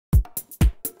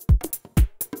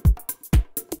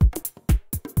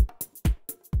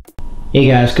Hey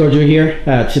guys, Kodjo here.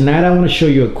 Tonight I want to show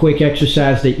you a quick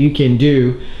exercise that you can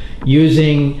do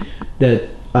using the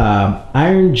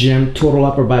Iron Gym Total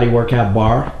Upper Body Workout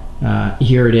Bar.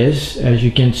 Here it is. As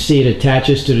you can see, it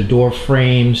attaches to the door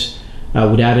frames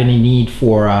without any need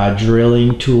for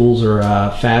drilling tools or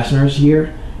fasteners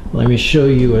here. Let me show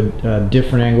you a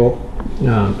different angle.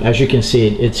 As you can see,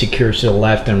 it secures to the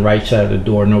left and right side of the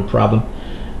door, no problem.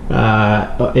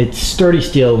 It's sturdy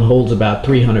steel and holds about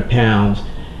 300 pounds.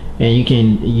 And you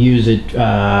can use it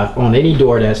on any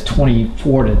door that's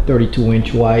 24 to 32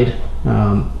 inch wide.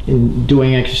 In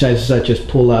doing exercises such as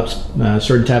pull-ups,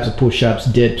 certain types of push-ups,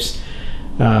 dips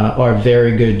are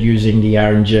very good using the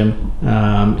Iron Gym.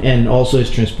 And also it's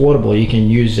transportable. You can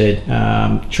use it,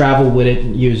 travel with it,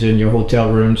 use it in your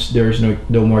hotel rooms. There's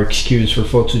no more excuse for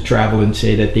folks who travel and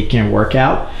say that they can't work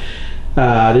out.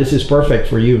 This is perfect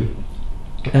for you.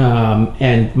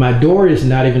 And my door is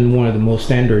not even one of the most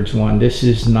standards one. This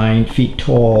is 9 feet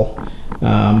tall,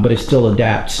 but it still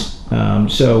adapts.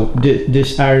 So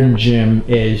this Iron Gym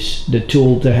is the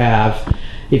tool to have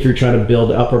if you're trying to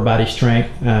build upper body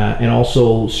strength, and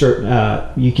also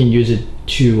you can use it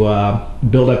to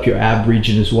build up your ab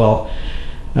region as well.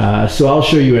 So I'll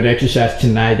show you an exercise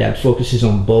tonight that focuses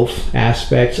on both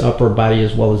aspects, upper body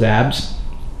as well as abs.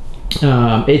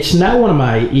 It's not one of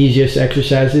my easiest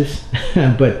exercises,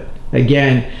 but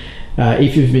again,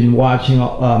 if you've been watching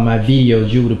my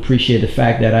videos, you would appreciate the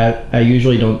fact that I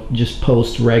usually don't just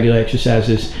post regular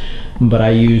exercises, but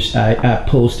I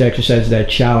post exercises that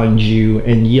challenge you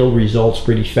and yield results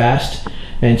pretty fast.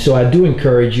 And so I do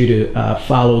encourage you to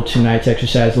follow tonight's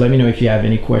exercise. Let me know if you have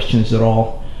any questions at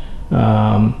all.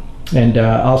 And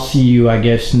I'll see you, I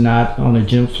guess, not on the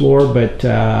gym floor, but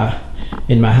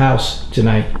in my house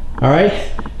tonight. All right,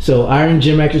 so Iron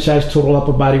Gym exercise, total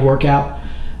upper body workout,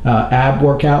 ab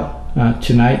workout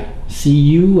tonight. See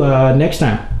you next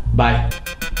time. Bye.